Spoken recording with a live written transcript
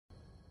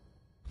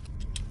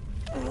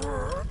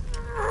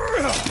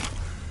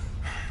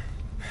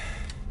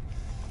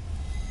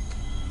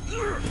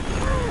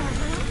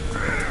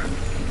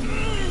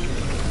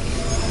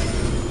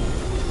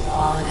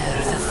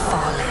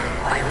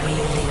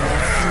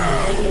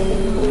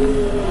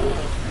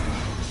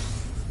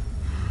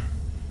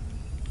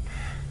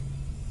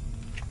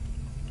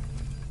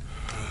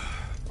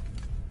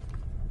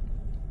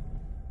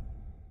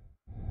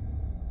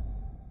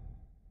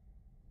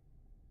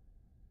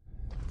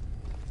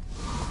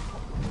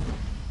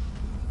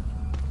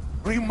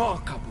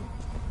Remarkable.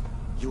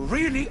 You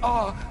really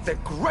are the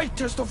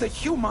greatest of the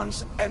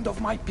humans and of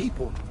my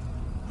people.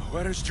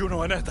 Where is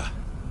Juno and Etta?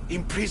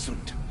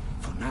 Imprisoned,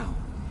 for now.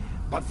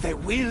 But they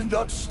will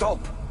not stop.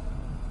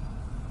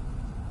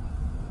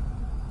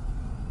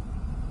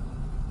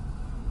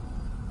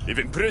 If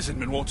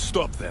imprisonment won't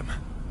stop them,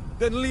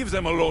 then leave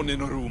them alone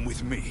in a room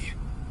with me.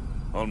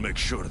 I'll make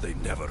sure they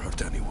never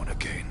hurt anyone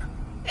again.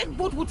 And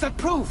what would that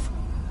prove?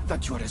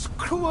 That you are as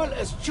cruel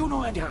as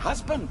Juno and her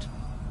husband?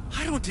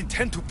 I don't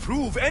intend to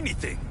prove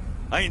anything.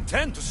 I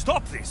intend to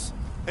stop this,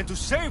 and to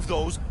save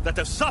those that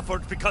have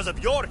suffered because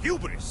of your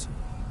hubris.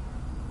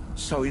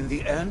 So in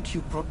the end,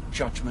 you brought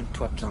judgment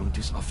to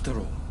Atlantis after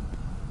all.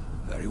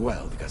 Very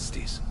well,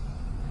 Gastis.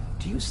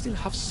 Do you still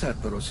have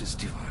Cerberus'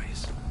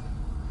 device?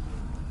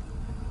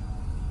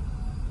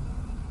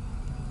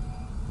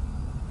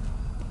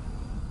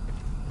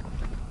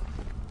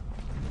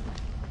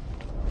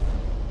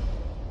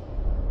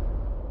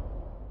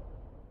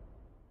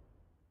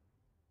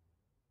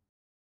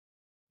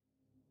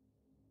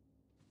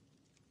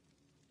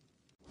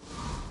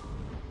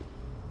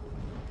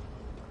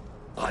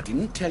 I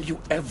didn't tell you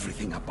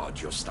everything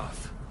about your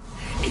stuff.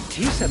 It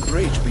is a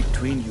bridge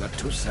between your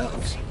two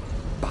selves.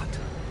 But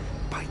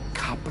by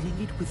coupling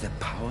it with the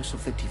powers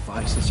of the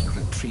devices you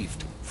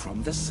retrieved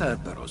from the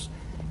Cerberus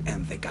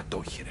and the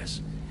Gatohires,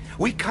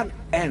 we can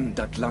end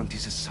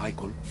Atlantis'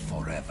 cycle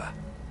forever.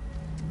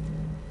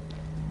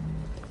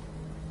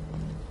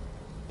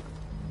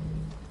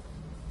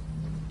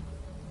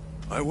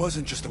 I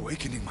wasn't just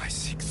awakening my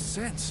sixth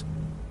sense.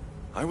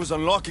 I was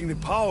unlocking the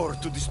power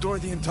to destroy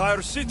the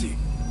entire city.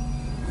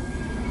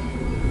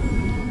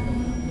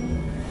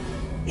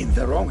 In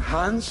the wrong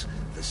hands,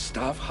 the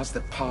staff has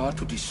the power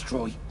to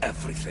destroy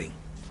everything.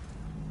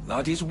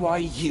 That is why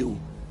you,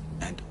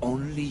 and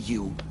only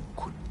you,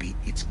 could be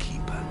its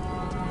keeper.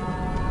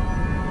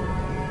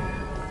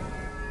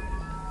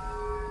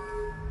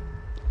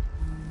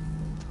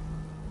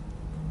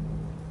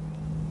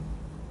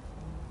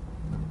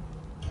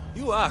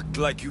 You act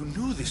like you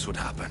knew this would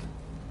happen.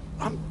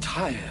 I'm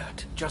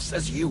tired, just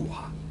as you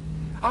are.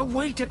 I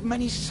waited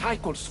many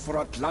cycles for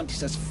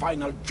Atlantis'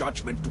 final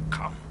judgment to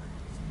come.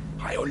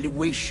 I only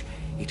wish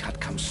it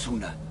had come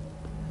sooner.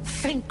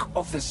 Think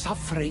of the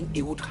suffering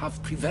it would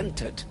have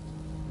prevented.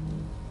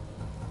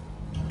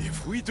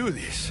 If we do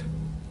this,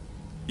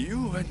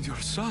 you and your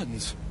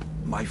sons...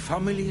 My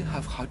family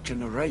have had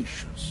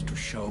generations to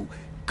show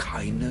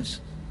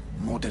kindness,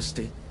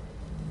 modesty,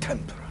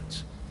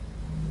 temperance.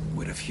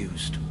 We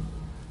refused,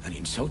 and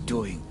in so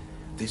doing,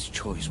 this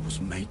choice was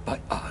made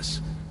by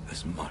us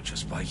as much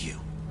as by you.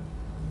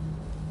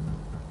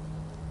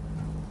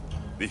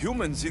 The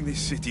humans in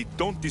this city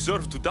don't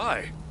deserve to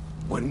die.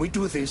 When we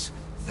do this,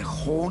 the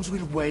horns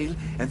will wail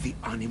and the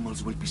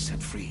animals will be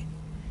set free.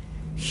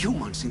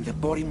 Humans in the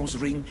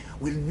Borimos Ring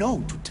will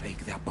know to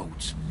take their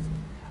boats.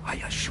 I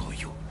assure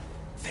you,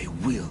 they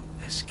will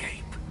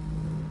escape.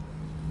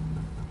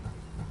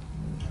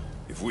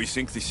 If we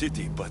sink the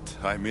city, but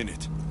I'm in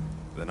it,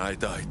 then I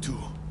die too.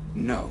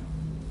 No.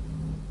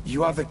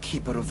 You are the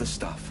keeper of the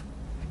staff.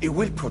 It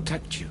will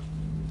protect you.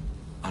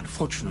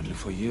 Unfortunately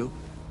for you,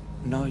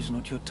 now is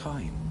not your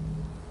time.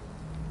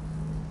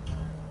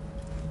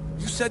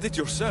 You said it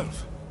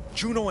yourself.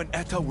 Juno and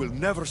Etta will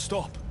never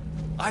stop.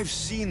 I've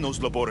seen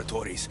those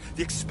laboratories,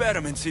 the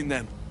experiments in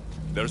them.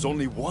 There's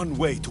only one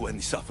way to end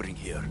the suffering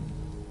here.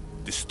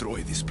 Destroy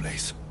this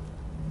place.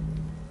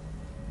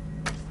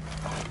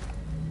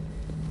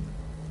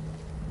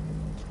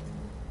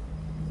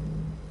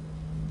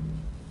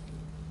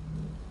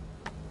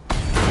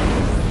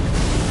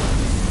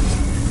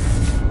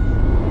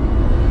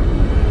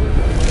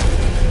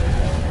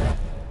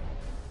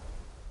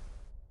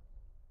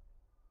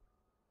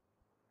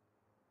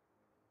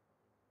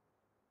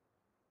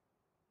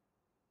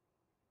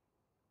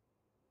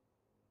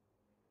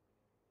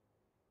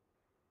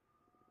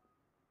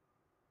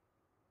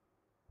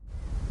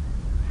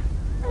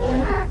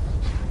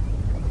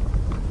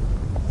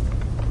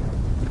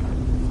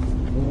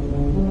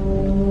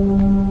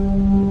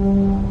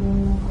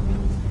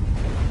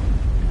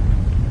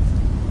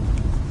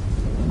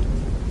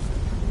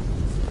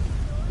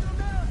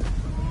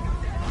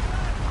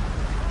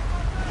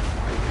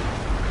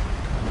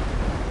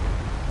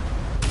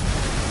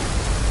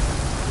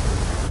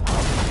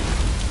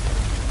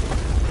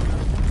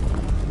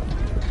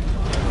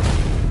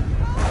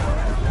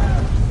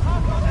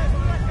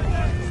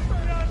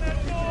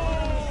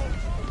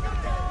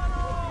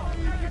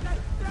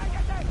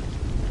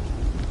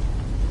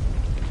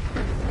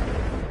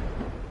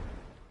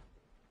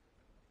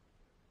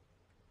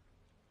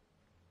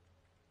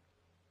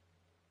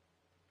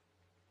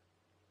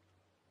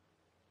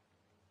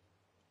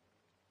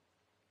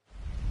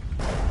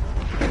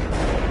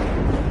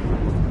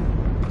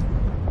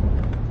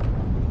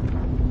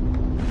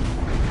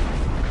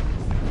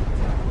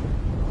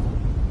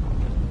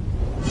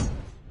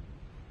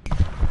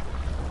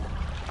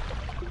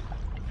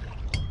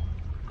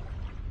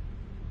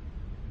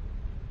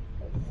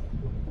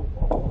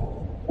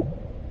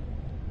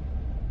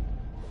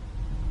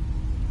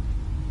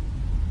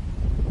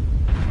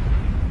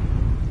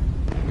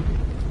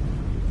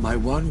 My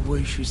one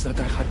wish is that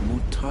I had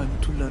more time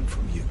to learn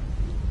from you.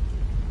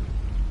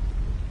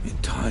 In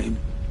time,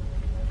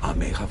 I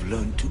may have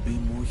learned to be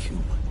more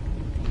human.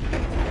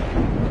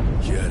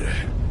 Here,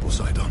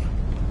 Poseidon.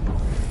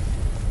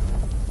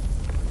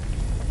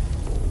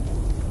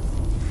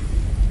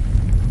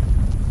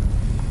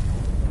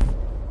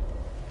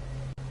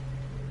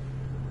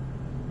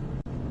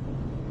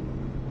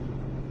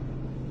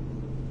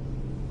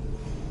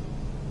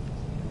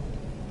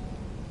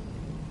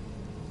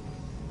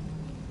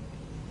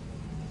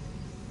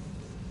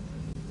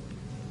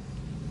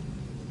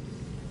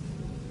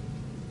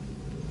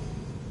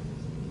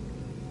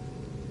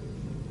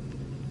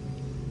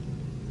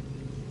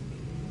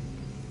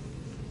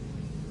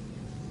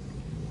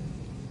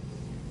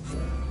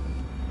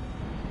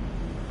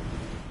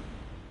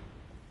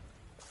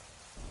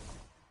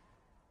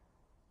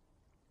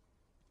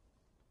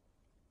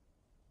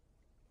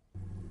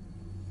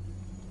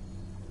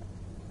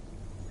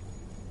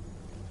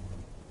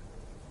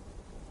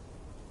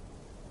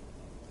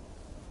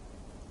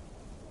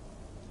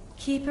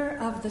 Keeper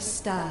of the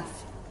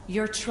Staff,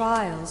 your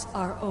trials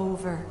are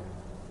over.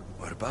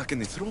 We're back in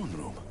the throne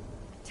room.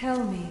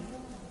 Tell me,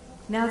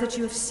 now that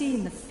you have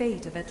seen the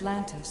fate of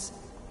Atlantis,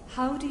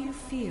 how do you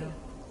feel?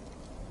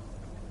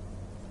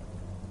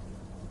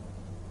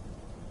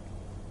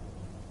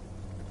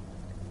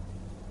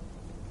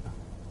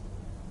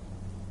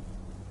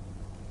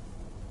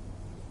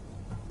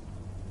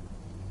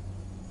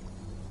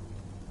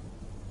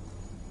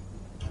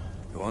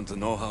 You want to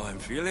know how I'm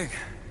feeling?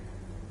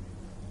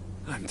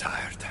 I'm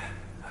tired,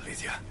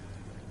 Lydia.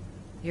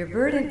 Your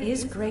burden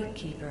is great,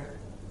 Keeper.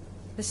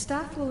 The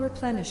staff will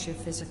replenish your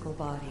physical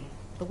body,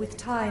 but with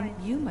time,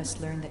 you must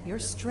learn that your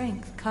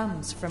strength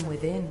comes from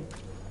within.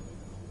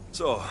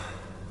 So,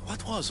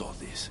 what was all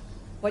this?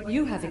 What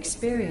you have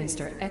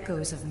experienced are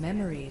echoes of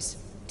memories,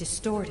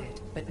 distorted,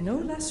 but no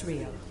less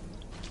real.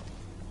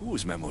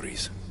 Whose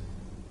memories?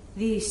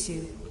 These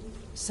two.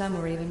 Some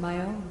were even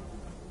my own.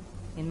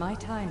 In my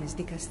time as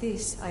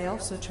Dikastis, I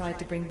also tried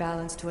to bring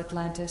balance to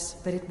Atlantis,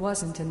 but it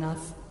wasn't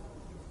enough.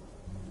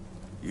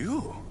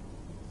 You?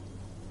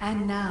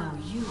 And now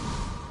you.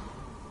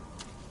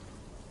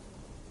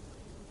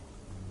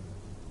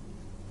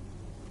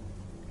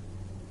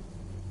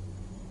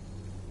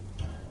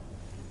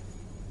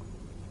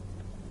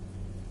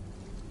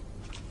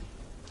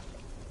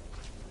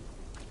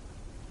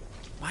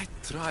 My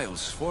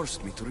trials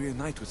forced me to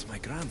reunite with my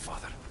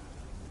grandfather.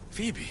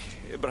 Phoebe,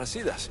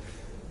 Brasidas,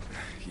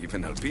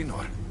 even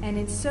Albinor. And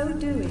in so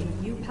doing,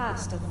 you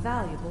passed a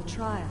valuable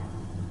trial.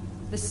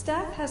 The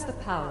staff has the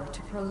power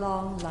to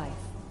prolong life.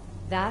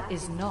 That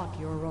is not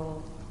your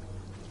role.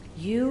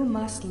 You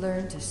must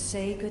learn to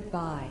say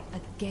goodbye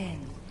again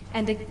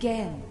and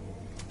again,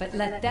 but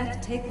let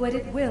death take what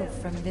it will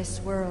from this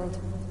world.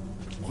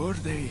 Were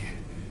they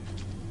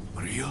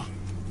real?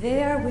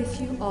 They are with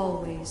you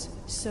always,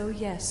 so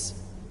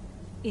yes.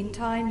 In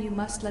time you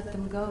must let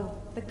them go,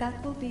 but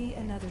that will be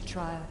another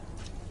trial.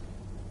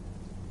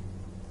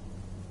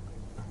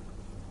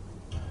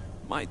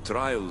 My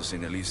trials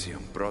in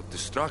Elysium brought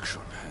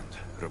destruction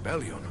and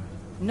rebellion.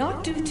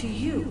 Not due to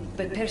you,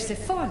 but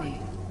Persephone.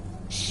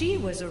 She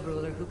was a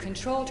ruler who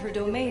controlled her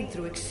domain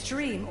through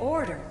extreme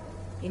order.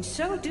 In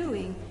so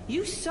doing,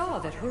 you saw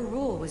that her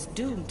rule was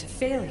doomed to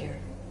failure.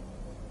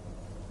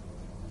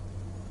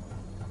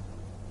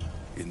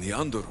 In the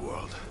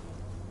underworld,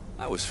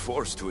 I was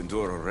forced to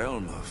endure a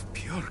realm of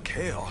pure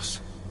chaos.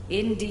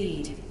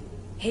 Indeed.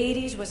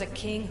 Hades was a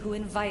king who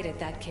invited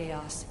that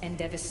chaos, and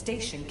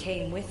devastation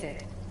came with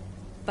it.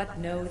 But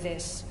know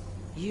this,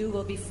 you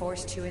will be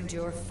forced to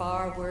endure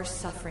far worse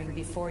suffering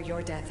before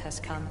your death has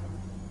come.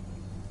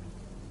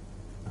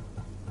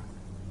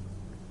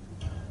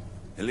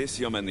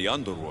 Elysium and the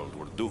underworld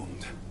were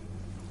doomed.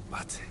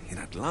 But in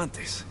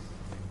Atlantis,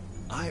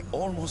 I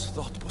almost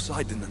thought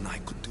Poseidon and I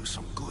could do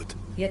some good.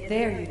 Yet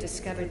there you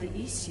discovered the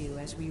issue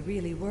as we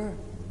really were.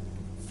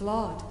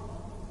 Flawed.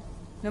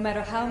 No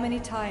matter how many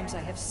times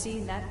I have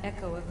seen that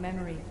echo of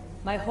memory,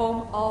 my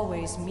home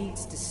always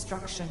meets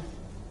destruction.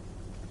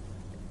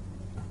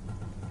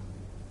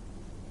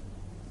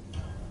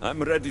 I'm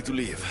ready to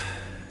leave.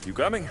 You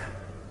coming?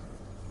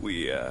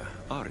 We, are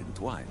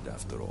entwined,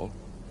 after all.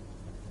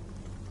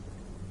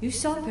 You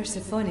saw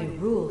Persephone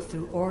rule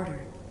through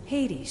order,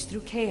 Hades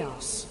through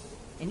chaos,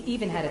 and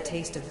even had a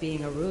taste of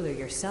being a ruler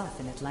yourself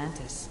in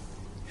Atlantis.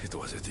 It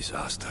was a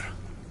disaster.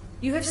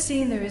 You have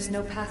seen there is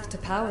no path to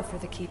power for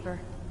the Keeper.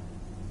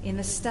 In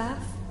the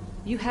staff,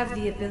 you have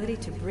the ability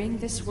to bring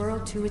this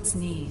world to its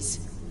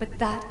knees, but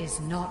that is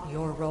not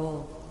your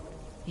role.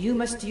 You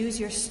must use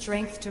your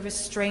strength to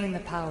restrain the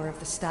power of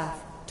the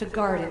staff, to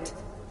guard it,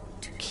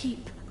 to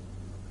keep.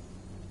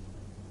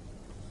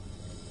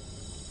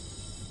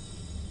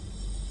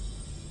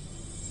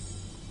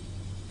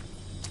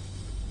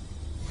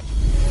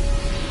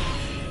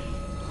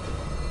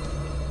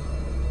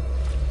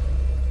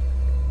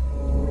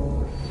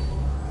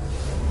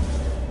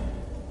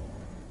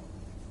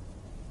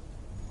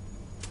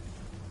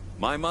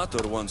 My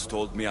mater once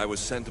told me I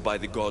was sent by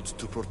the gods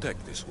to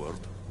protect this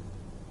world.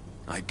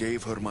 I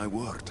gave her my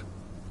word.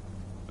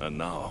 And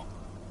now,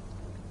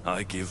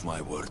 I give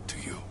my word to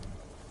you.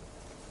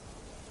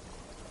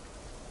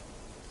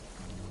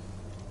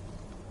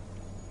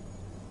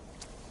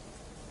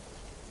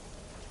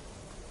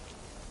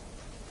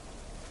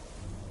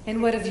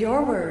 And what of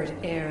your word,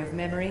 heir of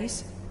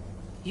memories?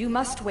 You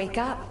must wake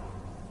up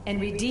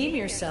and redeem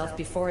yourself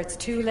before it's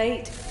too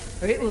late,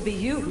 or it will be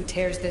you who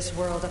tears this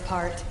world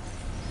apart.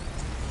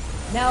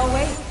 Now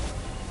awake.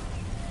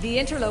 The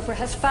interloper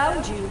has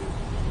found you.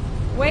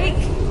 Wake!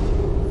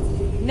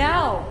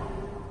 Now!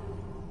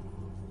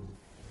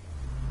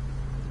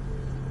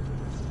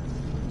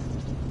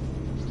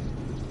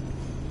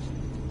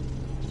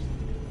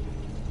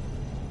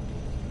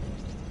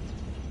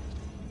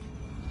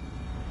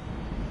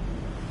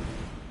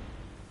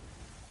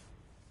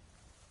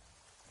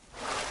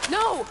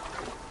 No!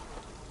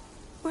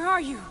 Where are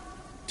you?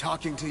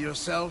 Talking to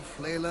yourself,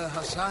 Layla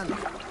Hassan?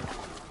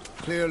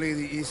 Clearly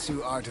the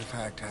Isu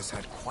artifact has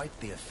had quite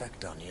the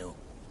effect on you.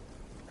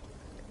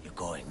 You're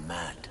going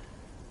mad.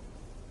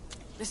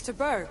 Mr.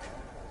 Berg,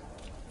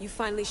 you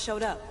finally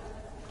showed up.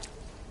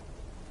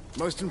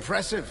 Most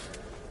impressive.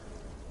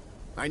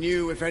 I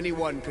knew if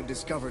anyone could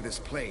discover this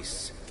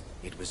place,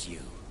 it was you.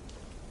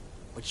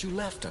 But you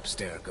left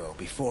Abstergo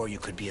before you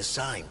could be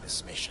assigned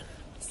this mission.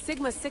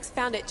 Sigma 6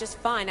 found it just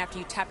fine after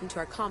you tapped into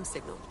our comm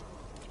signal.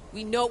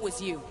 We know it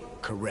was you.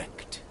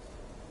 Correct.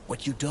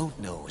 What you don't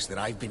know is that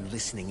I've been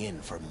listening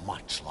in for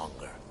much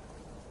longer.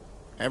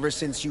 Ever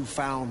since you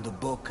found the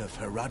Book of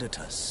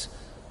Herodotus,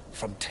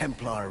 from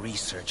Templar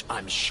research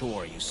I'm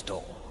sure you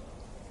stole.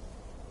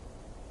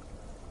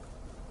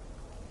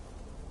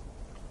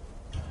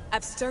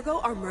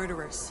 Abstergo are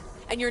murderers,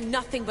 and you're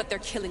nothing but their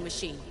killing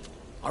machine.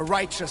 A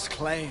righteous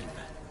claim.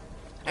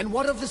 And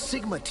what of the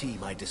Sigma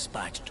team I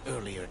dispatched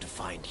earlier to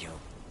find you?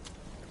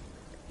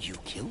 You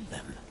killed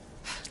them.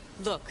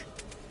 Look,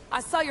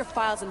 I saw your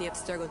files in the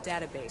Abstergo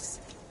database.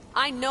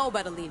 I know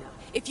about Alina.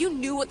 If you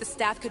knew what the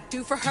staff could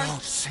do for her...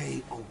 Don't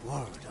say a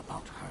word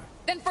about her.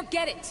 Then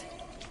forget it!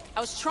 I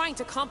was trying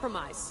to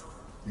compromise.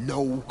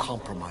 No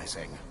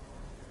compromising.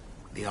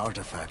 The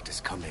artifact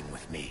is coming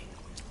with me.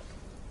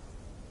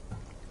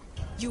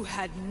 You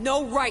had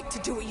no right to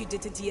do what you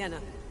did to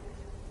Deanna.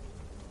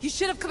 You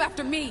should have come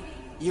after me!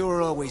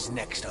 You're always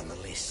next on the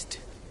list.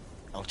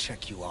 I'll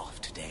check you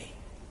off today.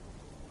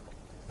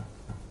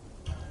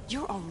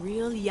 You're a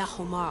real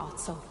Yahomar,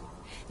 so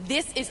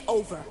this is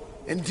over.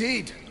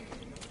 Indeed.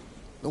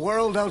 The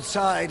world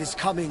outside is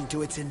coming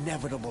to its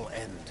inevitable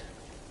end.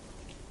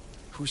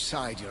 Whose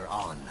side you're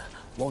on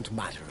won't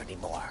matter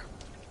anymore.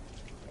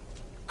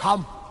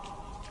 Come.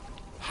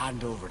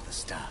 Hand over the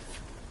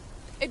staff.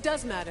 It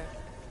does matter.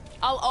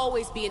 I'll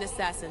always be an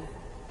assassin.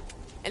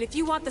 And if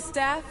you want the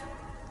staff,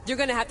 you're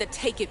gonna have to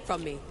take it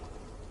from me.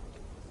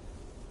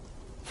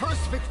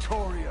 First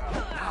Victoria,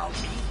 now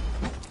me.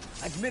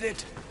 Admit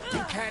it,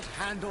 you can't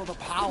handle the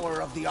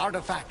power of the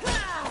artifact.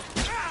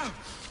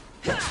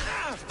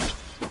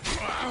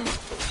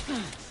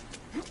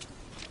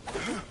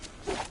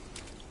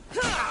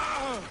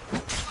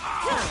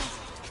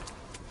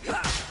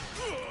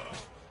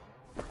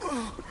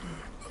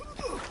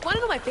 Wanna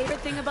know my favorite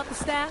thing about the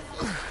staff?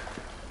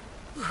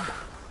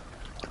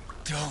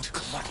 Don't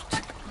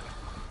gloat.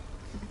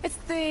 It's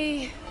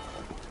the...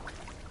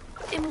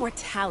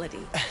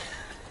 immortality.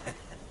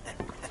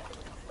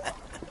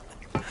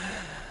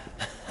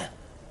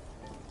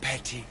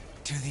 Petty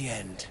to the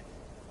end.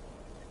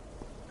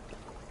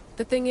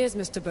 The thing is,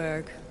 Mr.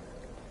 Berg,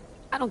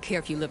 I don't care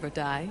if you live or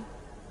die.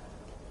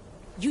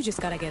 You just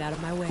gotta get out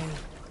of my way.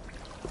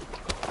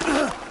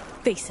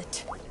 Face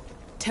it.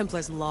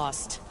 Templar's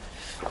lost.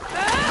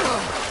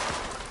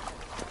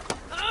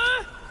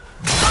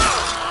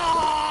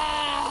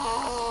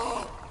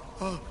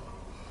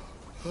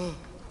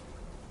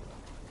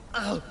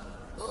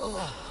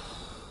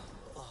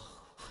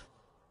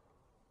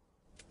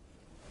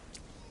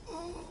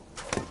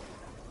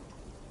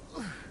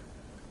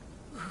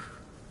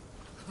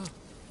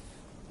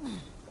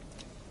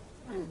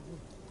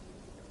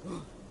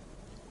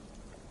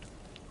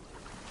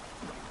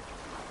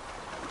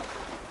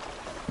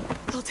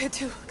 Altair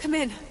 2, come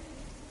in.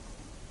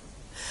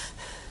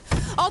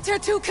 Altair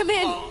 2, come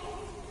in!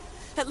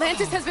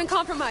 Atlantis has been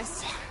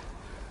compromised.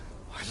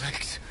 My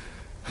legs.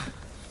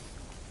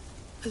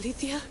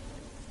 Alethea?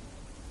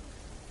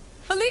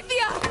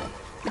 Alethea!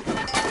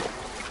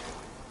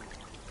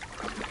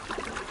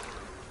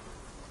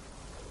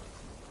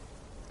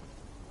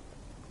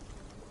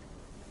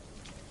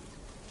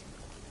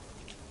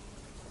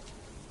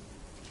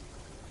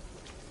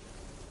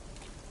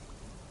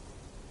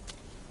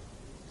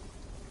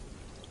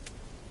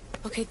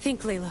 Okay,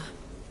 think, Layla.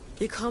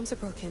 Your comms are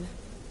broken.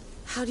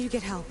 How do you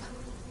get help?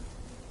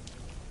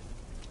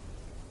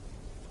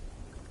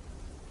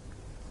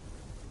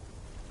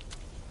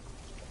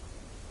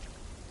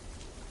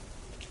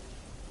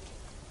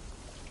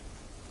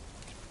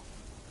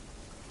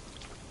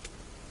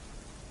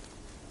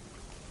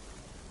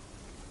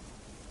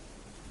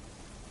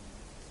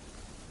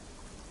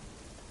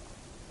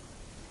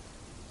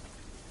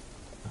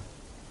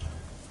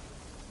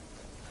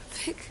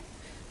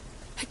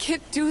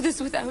 can't do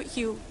this without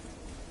you.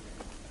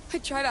 I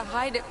try to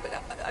hide it,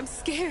 but I'm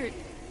scared.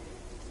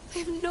 I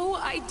have no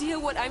idea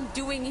what I'm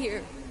doing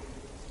here.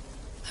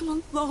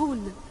 I'm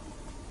alone.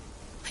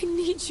 I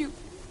need you.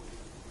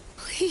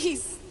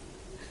 Please,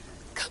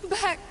 come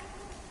back.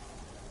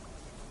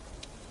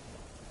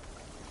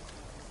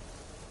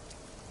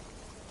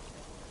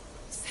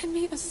 Send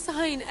me a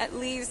sign, at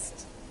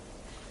least.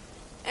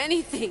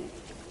 Anything.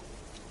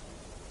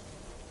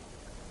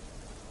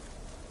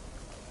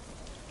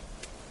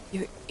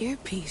 Your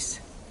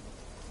earpiece.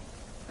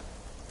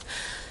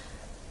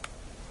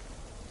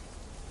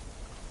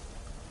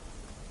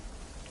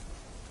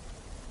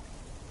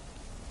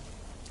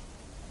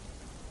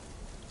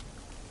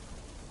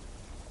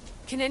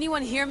 Can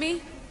anyone hear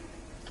me?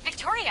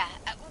 Victoria,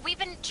 we've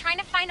been trying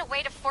to find a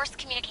way to force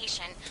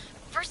communication.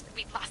 First,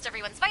 we've lost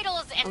everyone's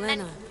vitals, and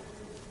Elena. then...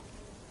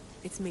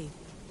 It's me.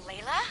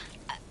 Layla?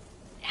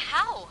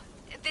 How?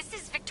 This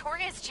is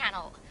Victoria's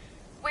channel.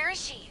 Where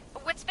is she?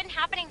 What's been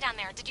happening down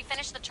there? Did you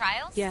finish the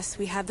trials? Yes,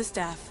 we have the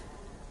staff.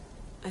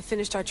 I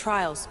finished our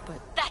trials,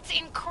 but... That's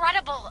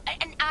incredible!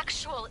 An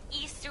actual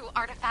Isu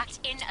artifact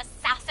in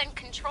assassin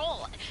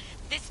control.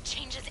 This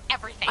changes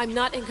everything. I'm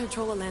not in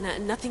control, Elena,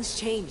 and nothing's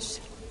changed.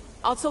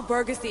 Also,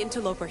 Berg is the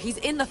interloper. He's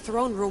in the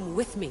throne room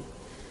with me.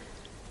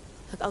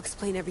 Look, I'll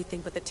explain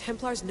everything, but the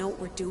Templars know what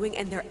we're doing,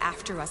 and they're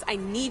after us. I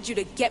need you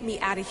to get me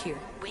out of here.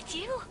 With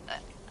you?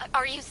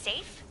 Are you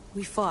safe?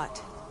 We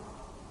fought.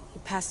 He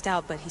passed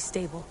out, but he's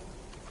stable.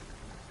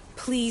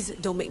 Please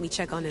don't make me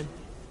check on him.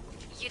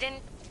 You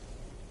didn't...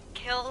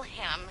 kill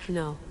him?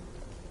 No.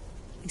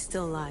 He's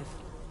still alive.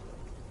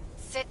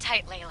 Sit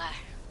tight, Layla.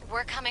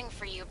 We're coming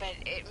for you, but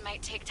it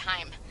might take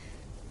time.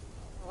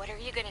 What are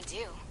you gonna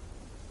do?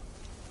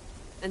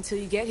 Until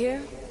you get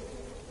here,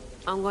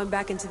 I'm going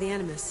back into the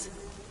Animus.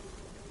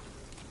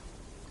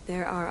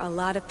 There are a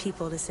lot of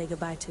people to say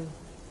goodbye to.